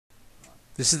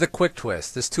This is the quick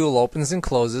twist. This tool opens and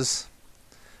closes.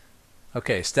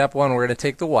 Okay, step one, we're going to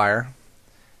take the wire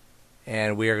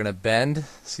and we are going to bend.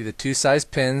 See the two size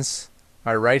pins.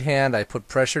 My right hand, I put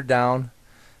pressure down.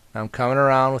 Now I'm coming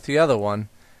around with the other one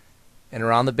and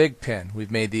around the big pin.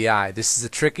 We've made the eye. This is the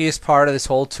trickiest part of this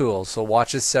whole tool, so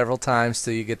watch it several times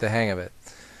till you get the hang of it.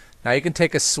 Now you can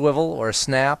take a swivel or a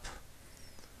snap,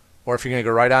 or if you're going to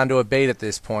go right onto a bait at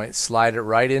this point, slide it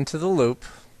right into the loop,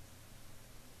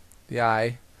 the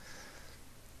eye,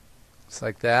 just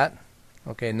like that.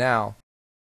 Okay, now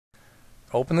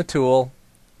open the tool,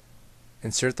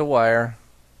 insert the wire,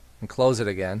 and close it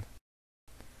again.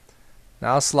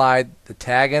 Now slide the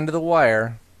tag end of the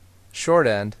wire, short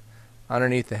end,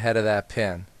 underneath the head of that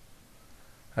pin.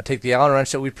 Now take the Allen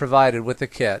wrench that we provided with the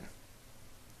kit,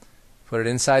 put it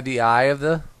inside the eye of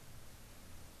the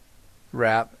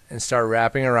wrap, and start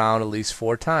wrapping around at least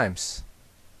 4 times.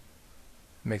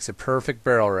 Makes a perfect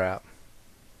barrel wrap.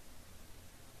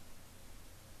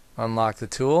 Unlock the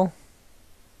tool,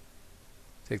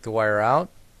 take the wire out.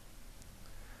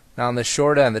 Now on the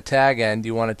short end, the tag end,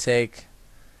 you want to take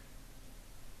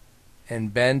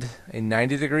and bend a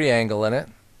 90-degree angle in it,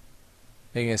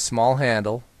 making a small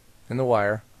handle in the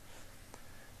wire.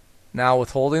 Now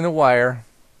with holding the wire,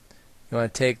 you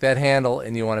want to take that handle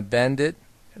and you want to bend it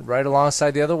right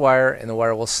alongside the other wire, and the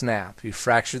wire will snap. You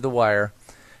fractured the wire.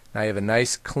 Now you have a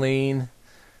nice clean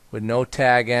with no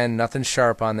tag end, nothing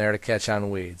sharp on there to catch on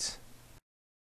weeds.